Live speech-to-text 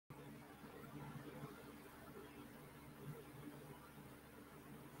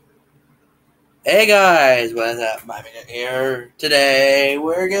Hey guys, what's up? My minute here. Today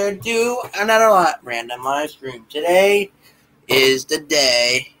we're gonna do another random live stream. Today is the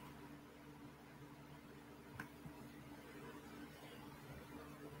day.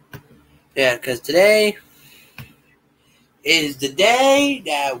 Yeah, because today is the day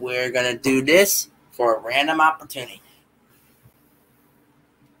that we're gonna do this for a random opportunity.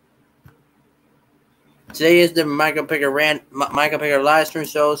 Today is the Michael Picker live stream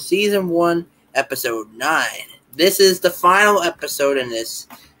show, season 1, episode 9. This is the final episode in this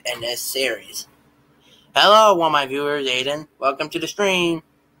series. Hello, one of my viewers, Aiden. Welcome to the stream.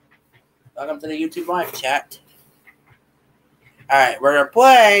 Welcome to the YouTube live chat. Alright, we're going to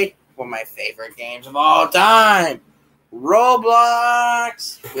play one of my favorite games of all time,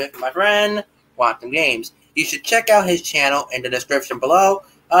 Roblox, with my friend, QuantumGames. You should check out his channel in the description below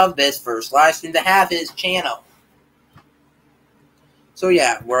of this first live stream to have his channel. So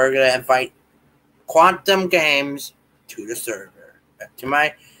yeah, we're going to invite QuantumGames to the server, to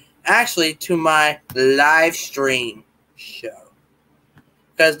my live stream show.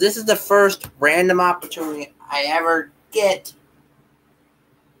 Because this is the first random opportunity I ever get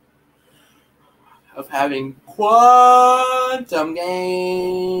of having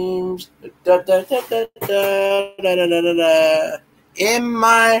QuantumGames in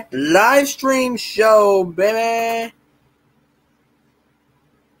my live stream show, baby.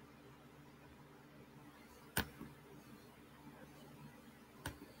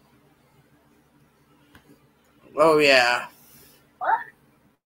 Oh yeah. What?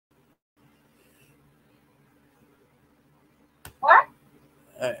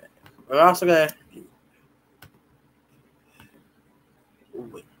 Alright. We're also gonna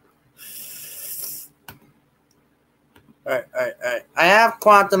Alright. I have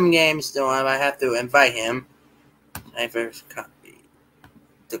QuantumGames still on. I have to invite him. I first copy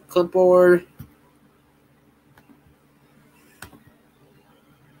the clipboard.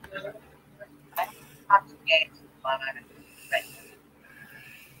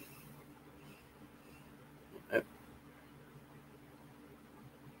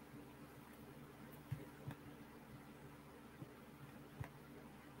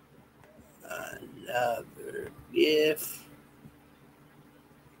 Another GIF.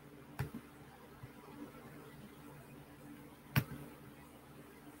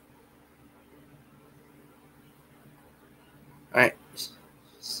 Alright.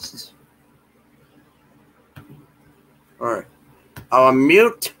 Alright. I'll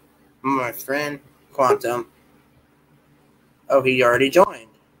mute my friend Quantum. Oh, he already joined.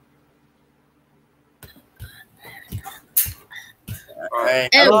 Alright.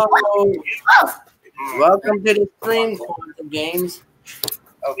 Hello. Welcome to the stream, QuantumGames.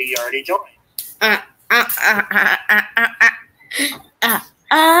 Oh, he already joined.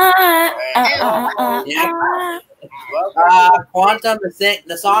 Quantum,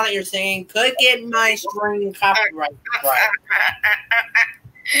 the song that you're singing could get my stream copyright.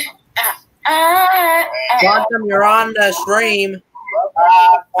 Quantum, you're on the stream.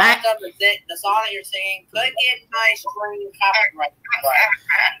 Quantum, the song that you're singing could get my stream copyright.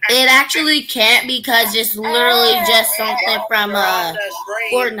 It actually can't because it's literally just something from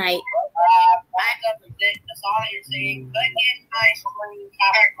Fortnite. The song that you're singing could get my stream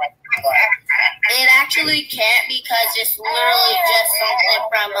copyright. It actually can't because it's literally just something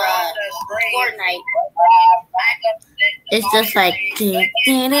from Fortnite. It's just like it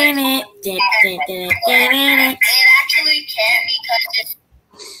actually can't because it's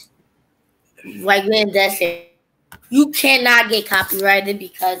like when that's it. You cannot get copyrighted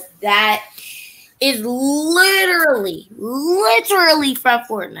because that is literally from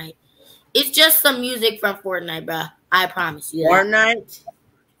Fortnite. It's just some music from Fortnite, bro. I promise you. Fortnite?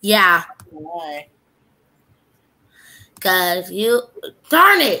 Yeah. Why? Cause you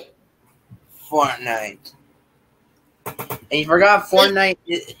darn it. Fortnite. And you forgot Fortnite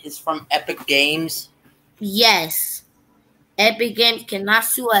is from Epic Games? Yes. Epic Games cannot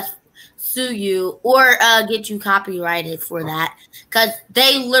sue you or get you copyrighted for that. Cause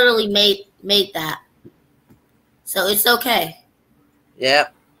they literally made that. So it's okay.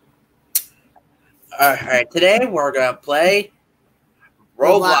 Yep. Alright, today we're gonna play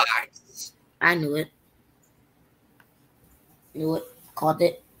Roblox. I knew it. Called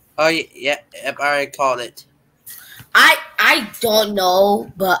it. Oh yeah, I already called it. I don't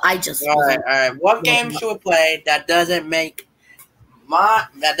know, but I just alright. What game should we play that doesn't make my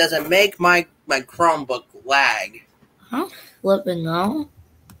Chromebook lag? Huh? Flipping no.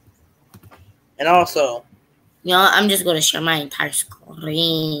 And also, you know, I'm just gonna share my entire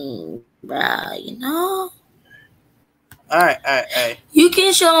screen, bruh. You know. All right. You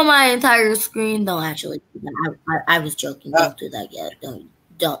can show my entire screen. Don't actually do that. I was joking. Don't do that yet. Do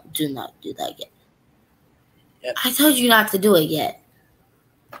not do that yet. Yep. I told you not to do it yet.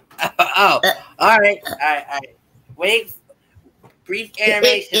 All right. Wait. Brief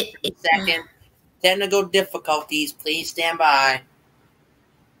animation for a second. Technical difficulties. Please stand by.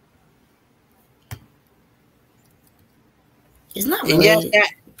 It's not really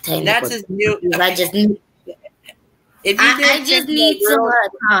and that's his new. I just need. I just need some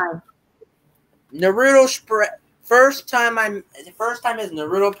time. Naruto first time his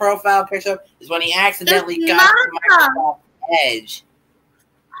Naruto profile picks up is when he accidentally got to Microsoft Edge.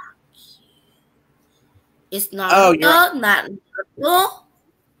 It's not. Not.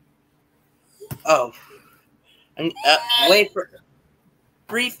 Oh. Wait for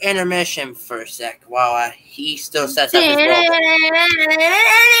brief intermission for a sec while he still sets up his role.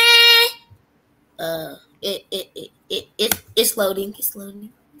 It's loading. It's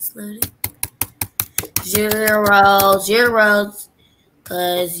loading. Zeros.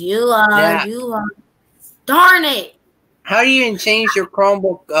 Cause you are. Darn it! How do you even change your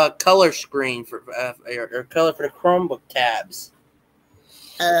Chromebook color screen for or color for the Chromebook tabs?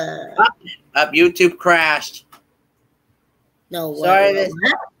 Up YouTube crashed. No way. Sorry,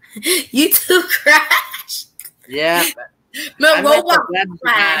 YouTube crashed. Yeah. No, Roblox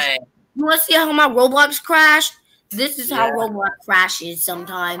crashed. You want to see how my Roblox crashed? This is how Roblox crashes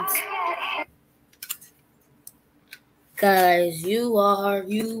sometimes. Cause you are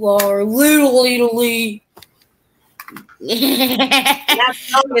literally. That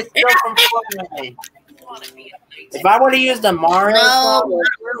song is still from Fortnite. If I were to use the Mario song,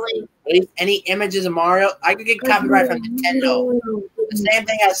 any images of Mario, I could get copyright from Nintendo. The same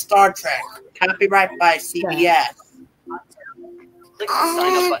thing as Star Trek. Copyright by CBS. Click the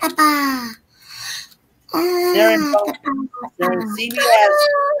sign up button. They're in CBS.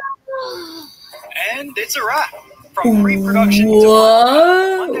 And it's a wrap. From pre-production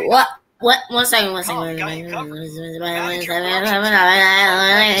to What? One second.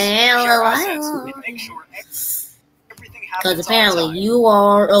 Because apparently you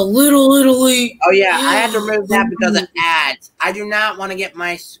are a literally. Oh yeah, I had to remove that because of ads. I do not want to get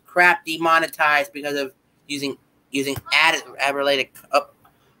my crap demonetized because of using ad related. Oh,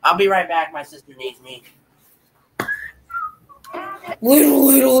 I'll be right back. My sister needs me.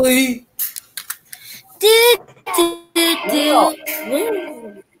 Literally.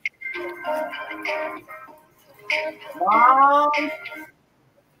 Mom,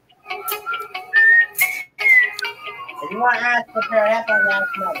 if you want to ask for parents, I ask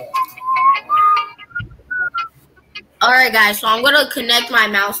mother. All right, guys. So I'm gonna connect my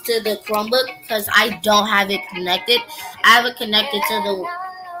mouse to the Chromebook because I don't have it connected. I have it connected to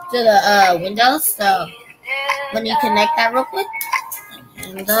the Windows. So let me connect that real quick.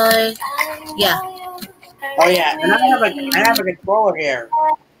 And yeah. Oh yeah, and I have a controller here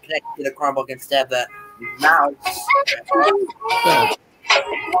connected to the Chromebook instead of the mouse. Good.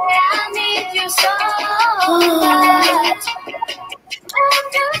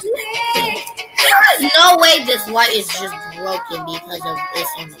 There is no way this light is just broken because of this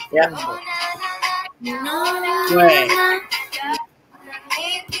on the Chromebook. Right.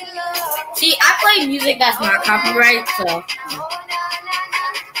 See, I play music that's not copyright, so.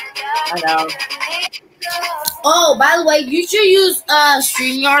 I know. Oh, by the way, you should use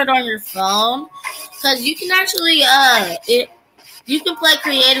StreamYard on your phone because you can actually you can play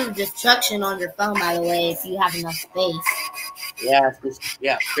Creative Destruction on your phone. By the way, if you have enough space. Creative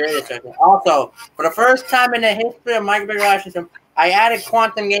Destruction. Also, for the first time in the history of Micro Big Live Stream, I added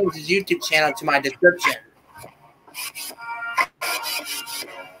QuantumGames' YouTube channel to my description.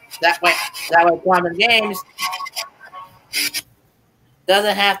 That way, QuantumGames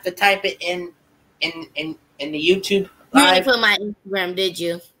doesn't have to type it in the YouTube. You didn't put my Instagram, did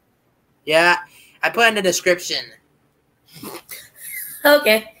you? Yeah, I put in the description.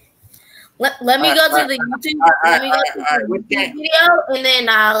 Okay. Let me go to the YouTube. Let me go to the YouTube video, and then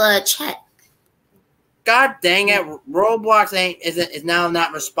I'll check. God dang it! Roblox is now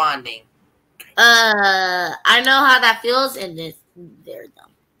not responding. I know how that feels, and they're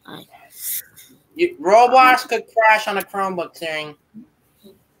dumb. Roblox could crash on a Chromebook, saying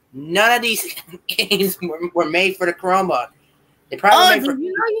none of these games were made for the Chromebook. They probably made for.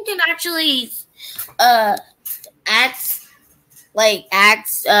 You know you can actually ask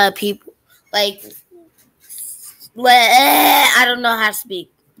people like I don't know how to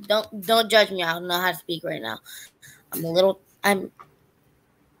speak. Don't judge me. I don't know how to speak right now. I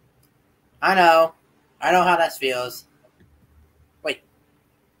know how that feels. Wait,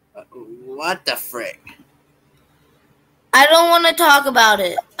 what the frick? don't want to talk about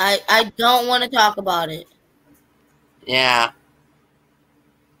it. I don't want to talk about it. Yeah.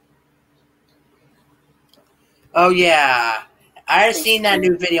 Oh yeah. I've seen that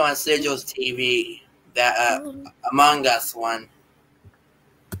new video on Sigil's TV. That Among Us one.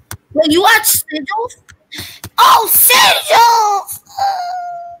 Wait, you watch Sigils? Oh, Sigils!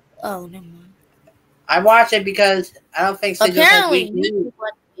 Oh, never mind. I watch it because I don't think Sigils has weak Apparently, news.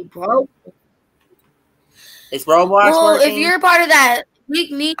 bro. Is Roblox Well, working? if you're part of that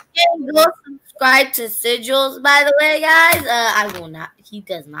weak need, go subscribe to Sigils. By the way, guys, I will not. He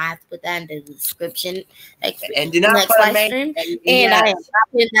does not have to put that in the description. And do not next put a live main. stream. And And I am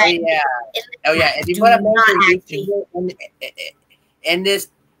not putting that. Oh yeah. If you Do put a main not for actually. YouTube and this,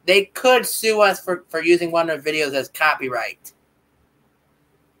 they could sue us for using one of their videos as copyright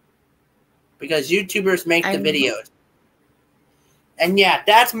because YouTubers make the videos. And yeah,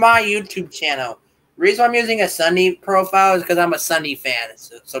 that's my YouTube channel. The reason I'm using a Sunny profile is because I'm a Sunny fan.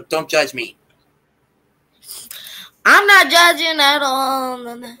 So don't judge me. I'm not judging at all.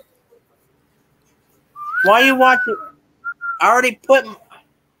 Why you watching? I already put.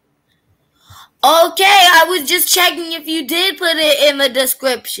 Okay, I was just checking if you did put it in the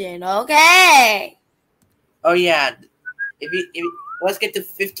description. Okay. Oh yeah, if you let's get to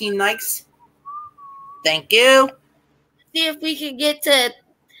 15 likes. Thank you. See if we can get to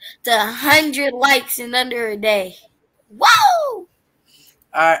 100 likes in under a day. Whoa!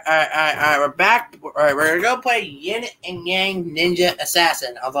 All right. We're back. All right, we're gonna go play Yin and Yang Ninja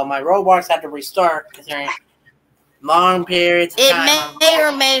Assassin. Although my Roblox had to restart because they're in long periods of time. It may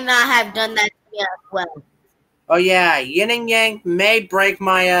or may not have done that as well. Oh yeah, Yin and Yang may break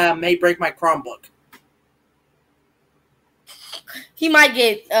my Chromebook. He might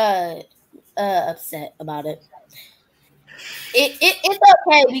get upset about it. It's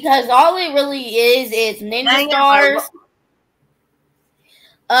okay because all it really is Ninja Stars.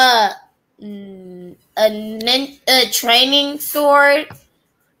 A training sword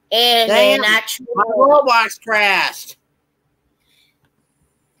and an actual. My Roblox crashed.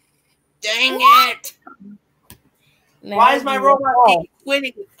 Dang it! Why is my Roblox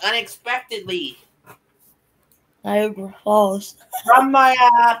quitting unexpectedly? Niagara Falls. From my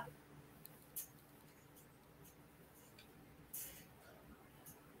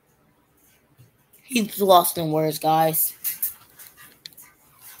He's lost in words, guys.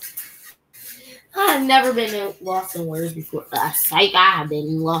 I've never been lost in words before. Psych, I have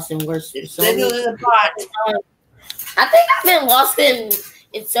been lost in words. I think I've been lost in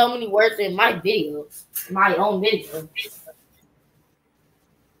so many words in my videos, my own videos.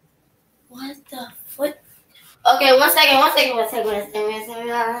 What the foot? Okay, one second,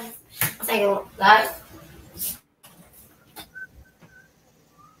 guys.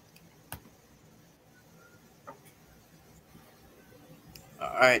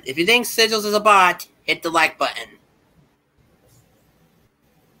 Alright, if you think Sigils is a bot, hit the like button.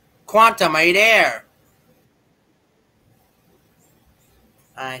 Quantum, are you there?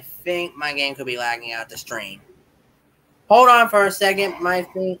 I think my game could be lagging out the stream. Hold on for a second, my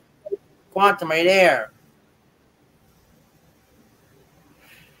thing. Quantum, are you there?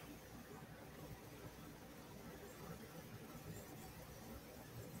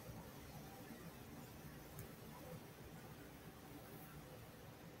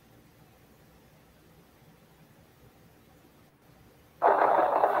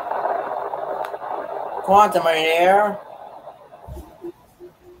 Quantum, are you there?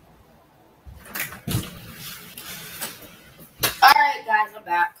 Alright, guys, I'm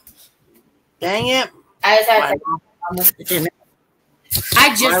back. Dang it. I just had to. I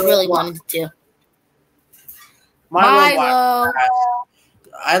just really wanted to. My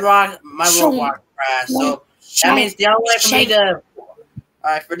Roblox crashed. So that means the only way for me to.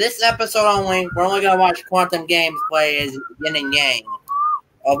 Alright, for this episode only, we're only gonna watch QuantumGames play as Yin and Yang.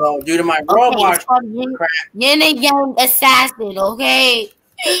 Although due to my Roblox Yin and Yang Assassin, okay?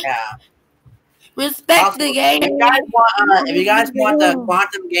 Yeah. Respect Also, the game. If you guys want the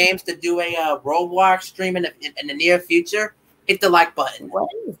QuantumGames to do a Roblox stream in the near future, hit the like button. I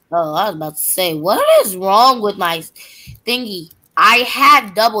was about to say, what is wrong with my thingy? I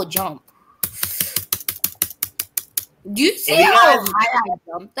have double jump. Do you see how high I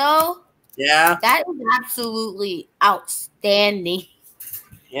jumped, though? Yeah. That is absolutely outstanding.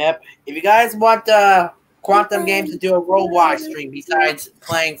 Yep. If you guys want QuantumGames to do a Roblox stream besides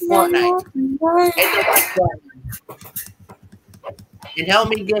playing Fortnite, hit the like button. And help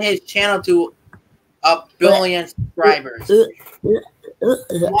me get his channel to 1 billion subscribers.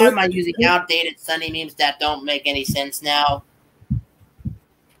 Why am I using outdated Sunny memes that don't make any sense now?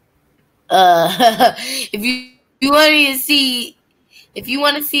 If you you want to see, if you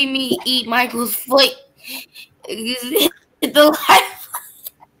want to see me eat Michael's foot, the live.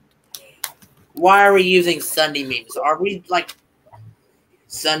 Why are we using Sunday memes? Are we like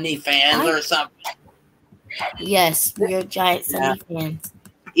Sunday fans or something? Yes, we are giant Sunday fans.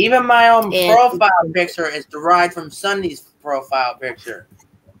 Even my own profile picture is derived from Sunday's profile picture.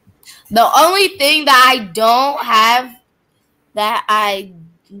 The only thing that I don't have that I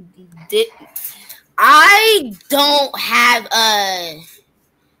don't have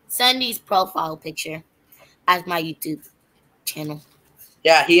Sunday's profile picture as my YouTube channel.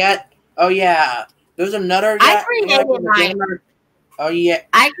 Yeah, he had. Oh yeah, there's another guy. I created Oh yeah.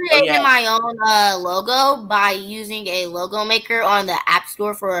 I created my own logo by using a logo maker on the App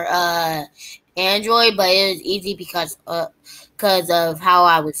Store for Android, but it was easy because of how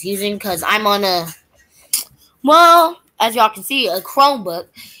I was using. Because I'm on as y'all can see, a Chromebook,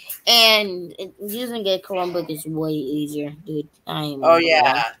 and using a Chromebook is way easier, dude.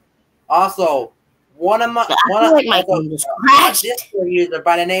 Yeah. Also, one of my Discord user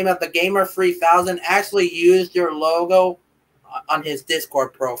by the name of the Gamer 3000 actually used your logo on his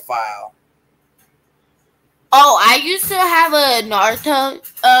Discord profile. Oh, I used to have a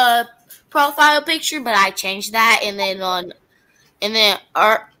Naruto profile picture, but I changed that, and then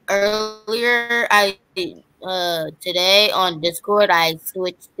earlier today on Discord I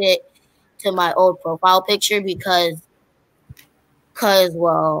switched it to my old profile picture because the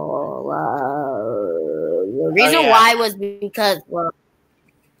reason why was because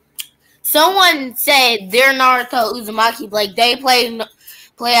someone said they're Naruto Uzumaki, like they play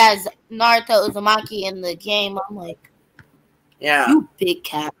as Naruto Uzumaki in the game. I'm like, yeah, you big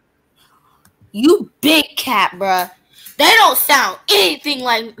cat, bruh. They don't sound anything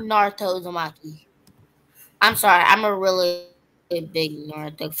like Naruto Uzumaki. I'm sorry, I'm a really big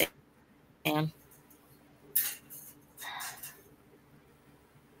Naruto fan.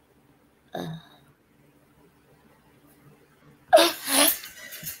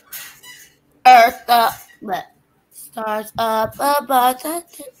 Earth up, stars up above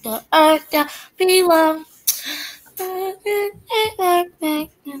the earth down below.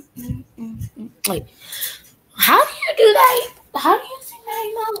 Wait, how do you do that? How do you sing that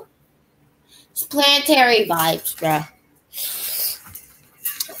note? It's planetary vibes, bro.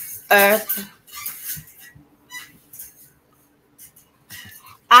 Earth.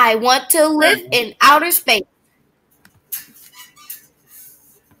 I want to live in outer space.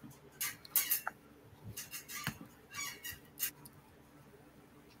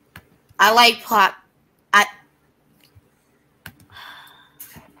 I like pop.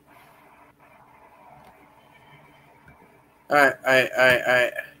 All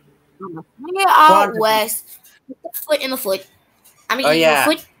right. Out west. Foot in the foot. I mean, yeah.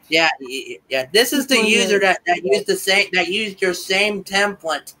 Foot. Yeah. This is the user that used your same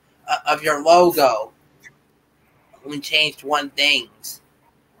template of your logo. We changed one things.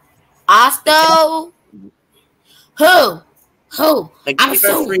 Osto. Who?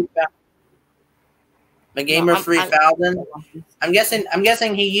 The Gamer 3000. I'm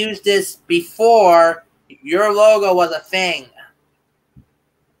guessing he used this before your logo was a thing.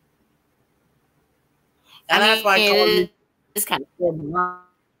 And that's why I call you. It's kind of good.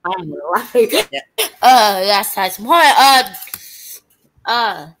 That's Side's point.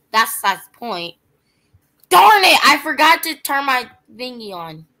 That's Side's point. Darn it! I forgot to turn my thingy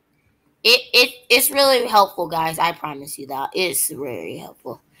on. It's really helpful, guys. I promise you that it's very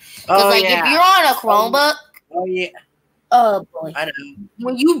helpful. Because if you're on a Chromebook, oh boy, I know.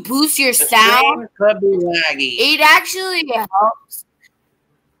 When you boost your sound, could be laggy. It actually helps.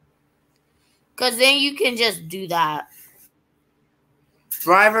 Because then you can just do that.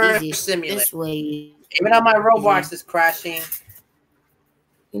 Driver Simulator. This way. Even on my Roblox is crashing.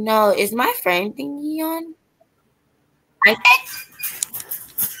 Is my frame thingy on?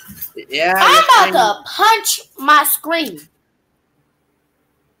 Yeah. I'm about to punch my screen.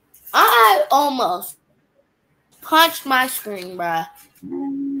 I almost punched my screen, bruh.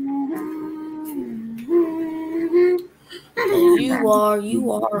 You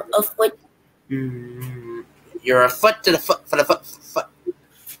are a foot. You're a foot to the foot for the foot.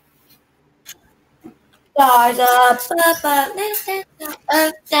 Stars up,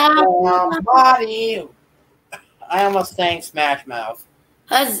 body. I almost sang Smash Mouth.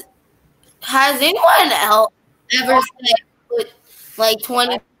 Has anyone else ever said foot like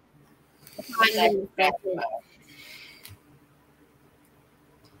 20 times?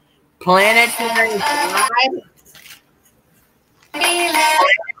 Planetary vibe.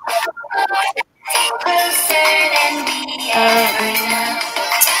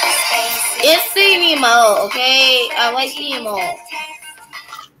 Instant emo, okay? I like emo.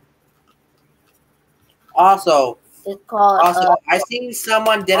 Also, It's called I seen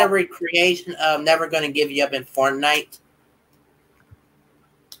someone did a recreation of "Never Gonna Give You Up" in Fortnite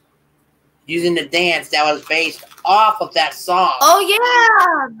using the dance that was based off of that song. oh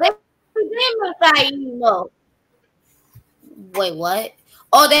yeah, they did make that emo. Wait, what?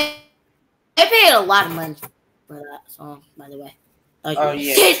 Oh, they paid a lot of money for that song, by the way. Oh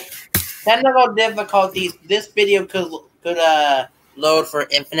yeah. Technical difficulties. This video could load for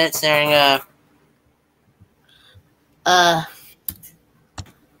infinite sharing. We're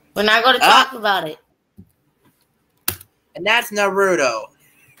not going to talk about it. And that's Naruto.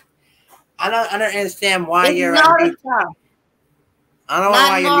 I don't understand why It's you're. Naruto. I don't know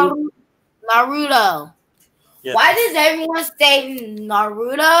why you're. Naruto. Yeah. Why does everyone say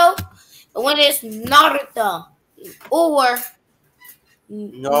Naruto when it's Naruto? Or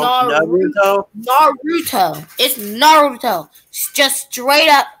Naruto. Naruto. It's Naruto. It's just straight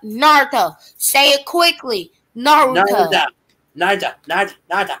up Naruto. Say it quickly. Naruto. Naruto.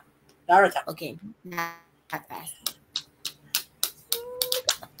 Okay. Not fast.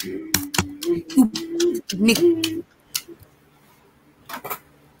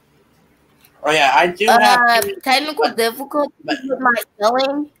 Oh yeah, I do have technical difficulties with my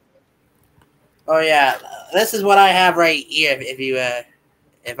spelling. Oh yeah, this is what I have right here.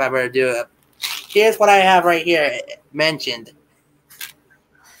 If I were to do it, here's what I have right here mentioned.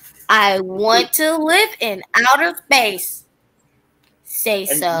 I want to live in outer space. Say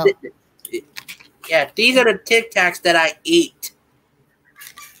so. Yeah, these are the Tic Tacs that I eat.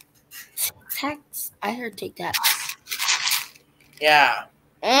 Tacs? I heard Tic Tacs. Yeah.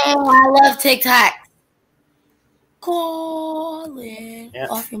 I love Tic Tacs. Calling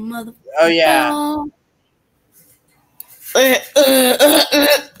off your mother. Oh yeah.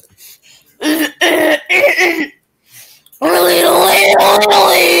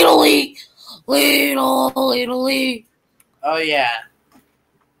 Oh yeah.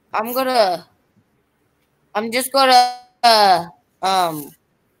 I'm just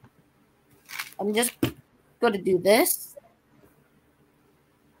gonna do this.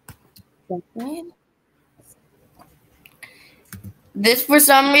 This for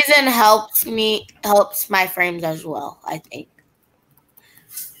some reason helps my frames as well, I think.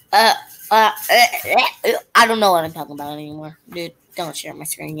 I don't know what I'm talking about anymore. Dude, don't share my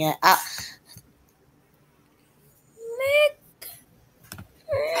screen yet.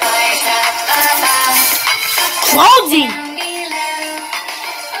 Closing.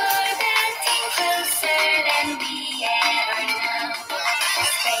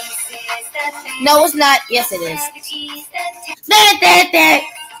 No, it's not. Yes, it is.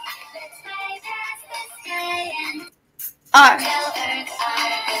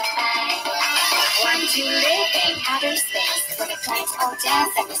 Want to live in outer space where the planets all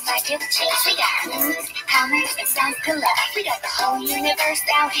dance and the sky gives chills. We got moons, comets, and suns collide. We got the whole universe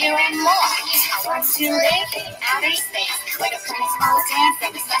out here and more. I want to live in outer space where the planets all dance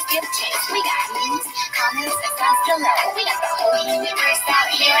and the sky gives chills. We got moons, comets, and suns collide. We got the whole universe out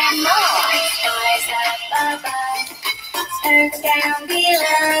here and more. Stars up above, Earth down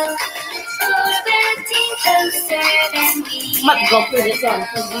below. Orbiting closer than we ever go through this one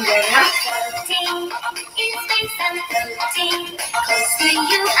because we are not floating in space. I'm floating close to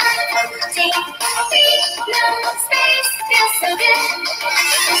you. I'm floating. We know space feels so good.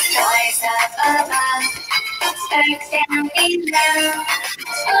 Stars up above, Earth down below.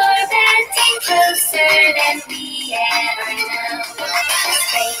 Orbiting closer than we ever know.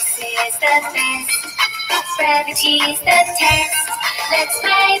 Space is the best. Gravity's the test. Let's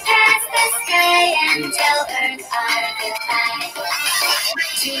bypass the sky and tell Earth our goodbye.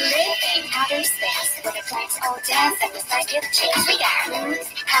 To live in outer space where the planets all dance and the sky gives chills. We got moons,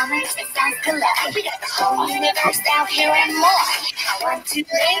 comets, and suns collide. We got the whole universe out here and more. I want to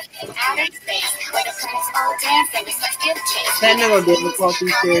live in outer space where the planets all dance and the sky gives chills. Technical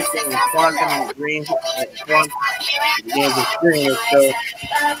difficulties here in QuantumGames. Games experience. So.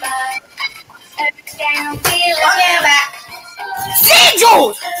 Okay, I'm back.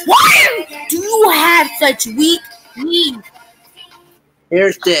 Sigils! Why do you have such weak knees?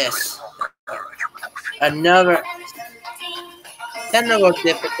 Here's this. Another technical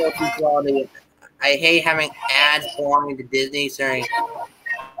difficulty quality. I hate having ads belonging to Disney during.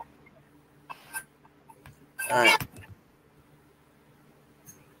 Alright.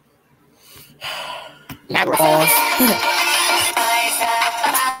 Never.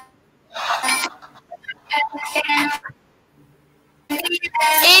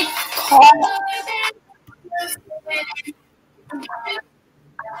 It's called.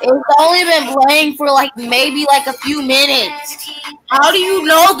 It's only been playing for like maybe like a few minutes. How do you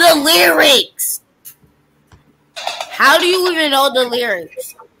know the lyrics? How do you even know the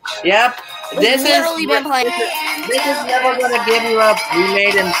lyrics? Yep. It's literally been playing. This is never gonna give you up. We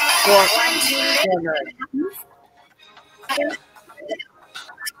made him Fortnite.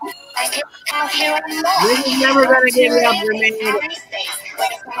 This is never gonna give you up. We made it.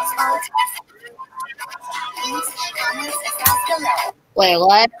 Wait,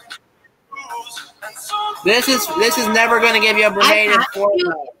 what? This is never gonna give you up. We made it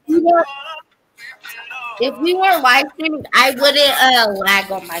Fortnite. If we weren't live streaming, I wouldn't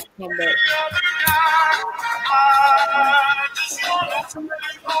lag on my camera.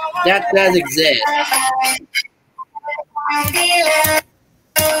 That does exist.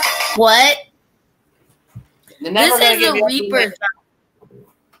 What? This is a Reaper.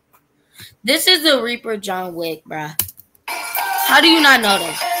 This is the Reaper John Wick, bruh. How do you not know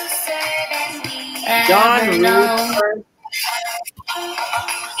this? John Reaper.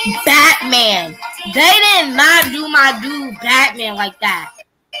 Batman. They did not do my dude Batman like that.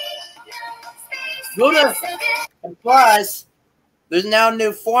 And plus, there's now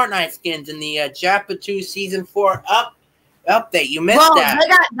new Fortnite skins in the Chapter 2 Season 4 update. You missed that. They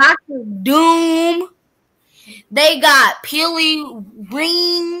got Dr. Doom. They got Peely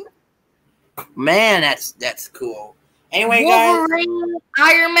Ring. Man, that's cool. Anyway, Wolverine, guys.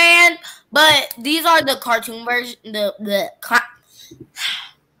 Iron Man. But these are the cartoon version.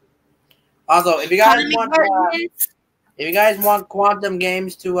 Also, if you guys want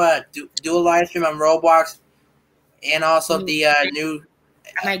QuantumGames to do a live stream on Roblox, and also the new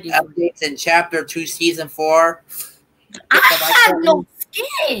updates in Chapter 2 Season 4, I have no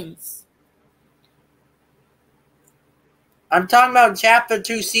skins. I'm talking about Chapter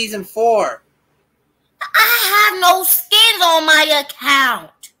 2 Season 4. I have no skins on my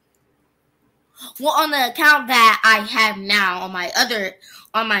account. Well, on the account that I have now, on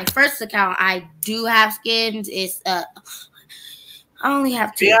my first account, I do have skins. It's I only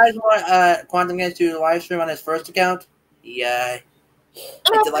have 2. Do you guys want QuantumGames to live stream on his first account? Yeah.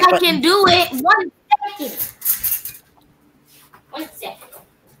 I can do it. 1 second. 1 second.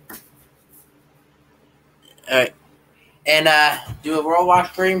 All right. And do a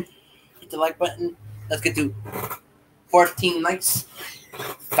Roblox stream. Hit the like button. Let's get to 14 likes.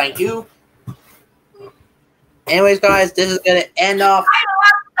 Thank you. Anyways, guys, this is going to end off.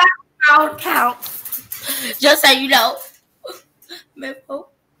 I don't count. Just so you know. All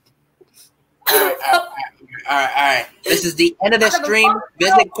right. This is the end of the stream.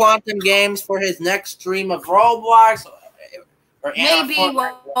 Visit QuantumGames for his next stream of Roblox. Or maybe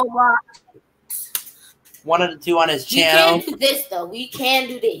Roblox. One of the two on his channel. We can do this, though. We can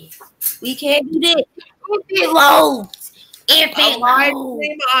do this. If it loads. Live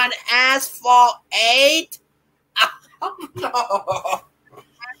stream on Asphalt 8? Oh, no.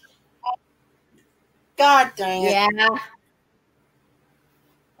 God dang it. Yeah.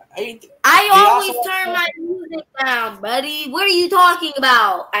 I always turn my music down, buddy. What are you talking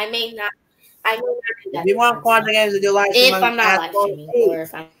about? I may not do that. If you want QuantumGames to do live stream, if I'm not live streaming, or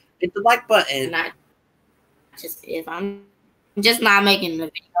if I'm hit the like button. If I'm just not making the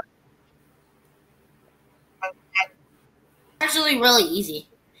video. Actually, really easy.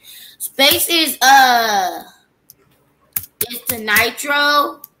 Space is it's the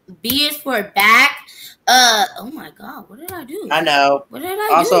nitro. B is for back. Oh my god, what did I do? I know. What did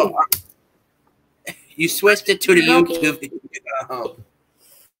I do? You switched it to the YouTube video.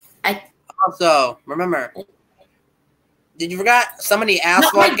 Also, remember, did you forgot some of the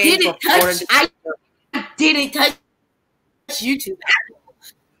Asphalt games were ported? I didn't touch YouTube.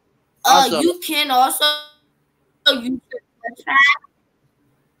 You can also use the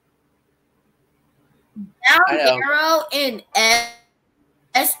down arrow and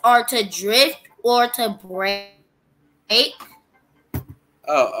S are to drift or to brake.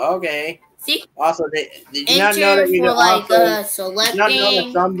 Oh, okay. See? Also, did you not know that you can also selecting, not know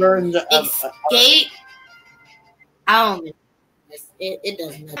that some versions of escape? I don't know. It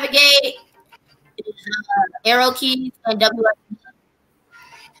doesn't matter. Navigate, arrow keys, and W.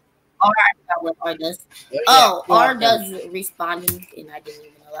 R does. Oh, R does responding, and I didn't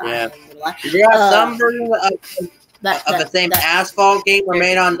even know that. Yeah. You got some versions of the same Asphalt game were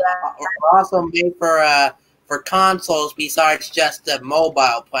made on, were also made for consoles besides just the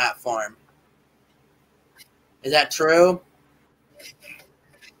mobile platform. Is that true?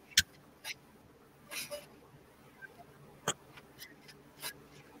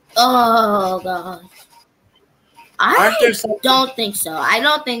 Oh god. I don't think so. I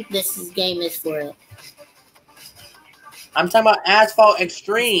don't think this game is for it. I'm talking about Asphalt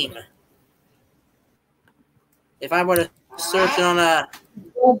Extreme. If I were to search it on a...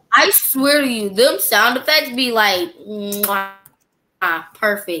 I swear to you, them sound effects be like, mwah,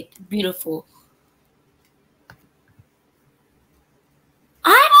 perfect, beautiful.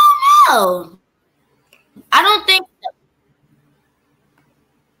 I don't know. I don't think so.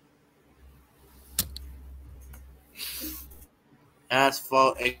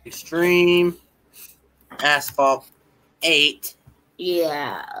 Asphalt Extreme. Asphalt 8.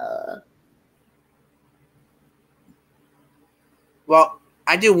 Yeah. Well,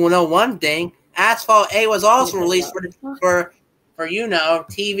 I do know one thing. Asphalt 8 was also released for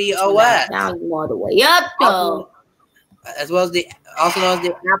TV OS. Now you all the way up though. As well as the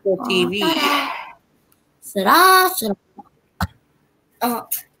Apple TV. You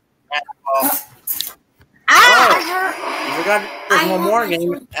forgot there's one more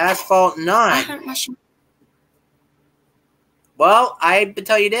game, Asphalt 9. Well, I have to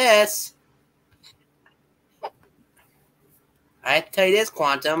tell you this.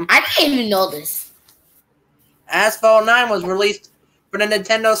 Quantum. I didn't even know this. Asphalt 9 was released for the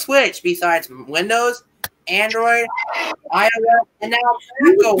Nintendo Switch besides Windows, Android, iOS, and now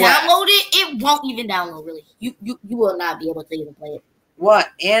You download it, it won't even download really. You will not be able to even play it.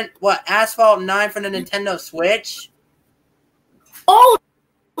 What? Asphalt 9 for the Nintendo Switch? Oh,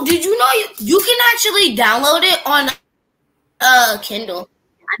 did you know you can actually download it on Kindle?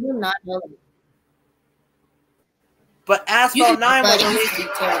 I did not know that. But Asphalt 9 was released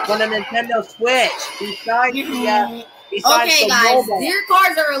for the Nintendo Switch. Besides okay, guys, your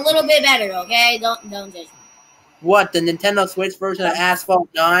cards are a little bit better. Okay, don't judge me. What, the Nintendo Switch version of Asphalt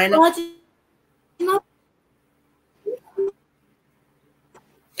 9?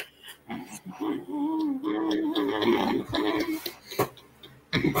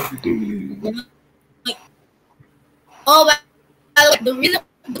 Oh, but the reason,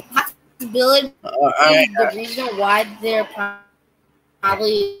 the possibility, the reason why they're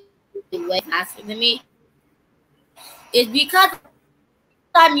probably way faster than me is because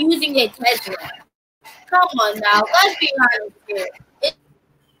I'm using a Tesla. Come on now, let's be honest here. Is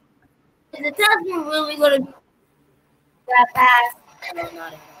the Tesla really going to be that fast? No,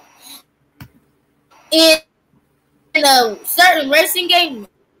 not at all. In a certain racing game,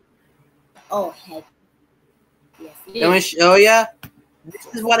 oh heck, yes, it is. Let me show you. This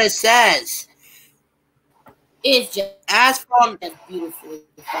is what it says. It's just Asphalt beautiful.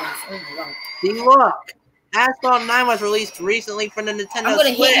 Oh my God. See, look. Asphalt 9 was released recently for the Nintendo Switch. I'm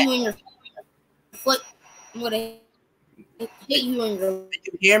gonna hit you in your foot. I'm gonna hit you in your. Did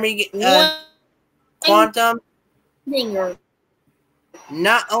you hear me? Quantum. Finger.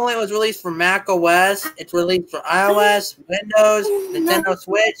 Not only was released for Mac OS, it's released for iOS, Windows, Nintendo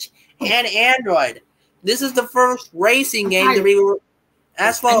Switch, and Android. This is the first racing game to be.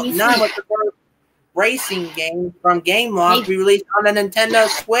 Asphalt 9 was the first racing game from GameLoft to be released on the Nintendo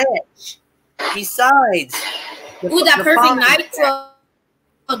Switch. Besides, Ooh, that perfect nitro,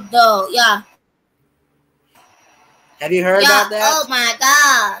 though, yeah. Have you heard about that? Oh my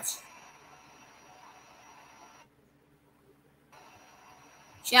gosh.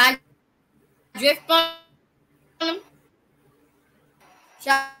 Should I drift on him?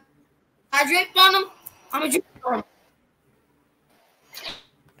 Should I drift on him? I'm gonna drift on him.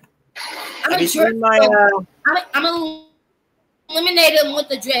 I'm gonna eliminate him with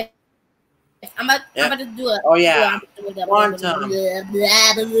the drift. I'm about to do it. Oh yeah. Quantum.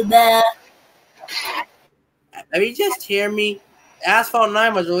 Have you just hear me? Asphalt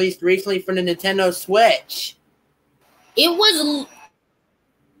 9 was released recently for the Nintendo Switch. It was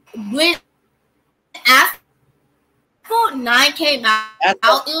when Asphalt 9 came out. It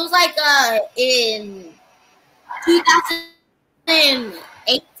was like in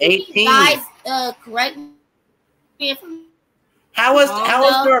 2018. Guys, correct me if I'm How was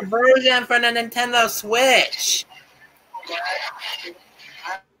there a version for the Nintendo Switch?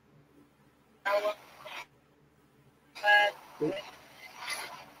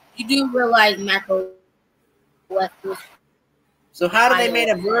 You do realize macro. So how did they make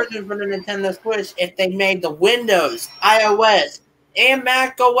a version for the Nintendo Switch if they made the Windows, iOS, and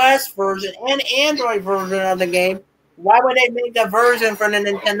Mac OS version and Android version of the game? Why would they make the version for the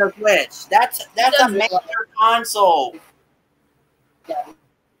Nintendo Switch? That's a major console.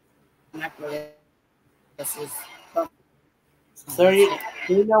 So you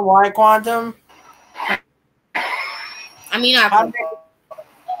know why, Quantum? I mean, how did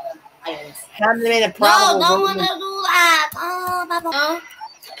they make a probable no one to do that. No.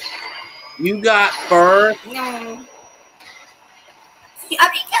 You got first. No. See, I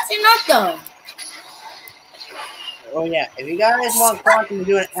be catching up though. Oh yeah, if you guys want Quantum to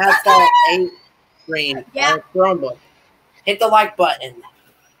do an Asphalt 8 stream Yeah. on a Chromebook, hit the like button.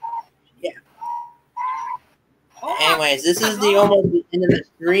 Yeah. Anyways, this is the almost the end of the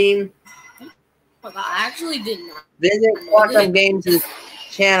stream. I actually did not. Visit QuantumGames'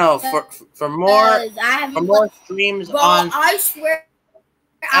 channel for more streams Bro, on I swear,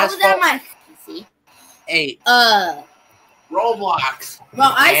 I was at my PC. 8. Roblox. Bro,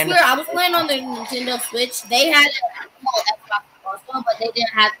 I swear, I was playing on the Nintendo Switch. They had an Xbox also, but they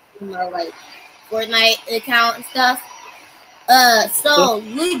didn't have like Fortnite account and stuff. So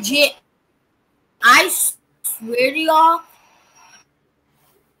legit, I swear to y'all,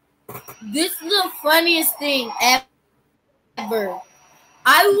 this is the funniest thing ever.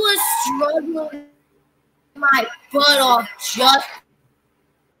 I was struggling my butt off just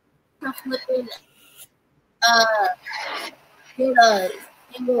to flipping get a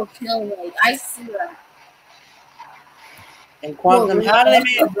single kill rate. I swear. And Quantum, how do they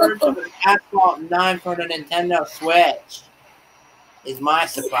make a version of Asphalt 9 for the Nintendo Switch? Is my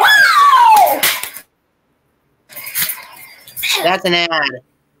surprise. That's an ad.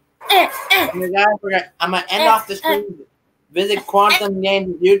 And guys, I'm gonna end off the stream. Visit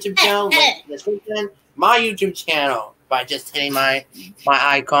QuantumGames' YouTube channel, link in the description, my YouTube channel by just hitting my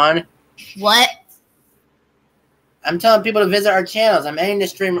icon. What? I'm telling people to visit our channels. I'm ending the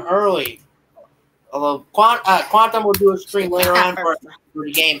stream early. Although Quantum will do a stream later on for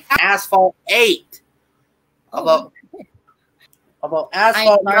the game Asphalt 8. Although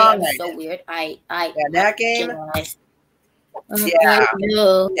Asphalt 9. That's so weird. That game. Yeah.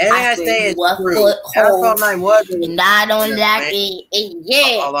 Anything I say is true. Asphalt 9 was. And I don't like it.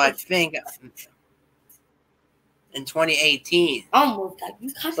 Yeah. Although I think in 2018. Almost like you.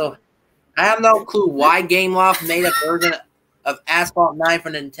 So I have no clue why GameLoft made a version of Asphalt 9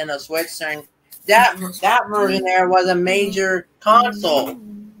 for the Nintendo Switch, saying that version there was a major console.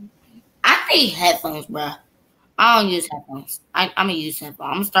 I need headphones, bro. I don't use headphones. I'm gonna use headphones.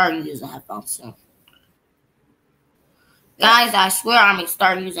 I'm gonna start using headphones soon. Guys, I swear I'm gonna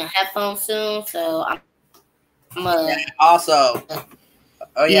start using headphones soon. So I'm gonna also.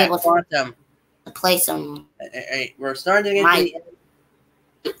 Oh yeah, Quantum. Play some. Hey, we're starting to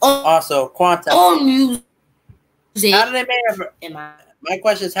get also Quantum. Music. How did they make my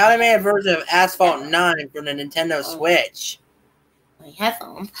question is, how did they make a version of Asphalt 9 for the Nintendo Switch? My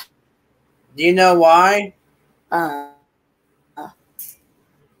headphones. Do you know why?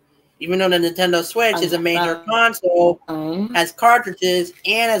 Even though the Nintendo Switch is a major console, has cartridges,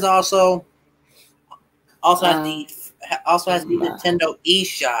 and is also has the Nintendo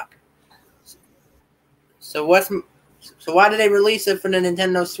eShop. So why did they release it for the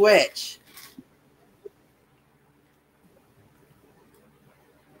Nintendo Switch?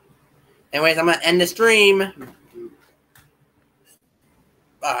 Anyways, I'm gonna end the stream.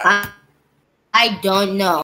 Bye. I don't know.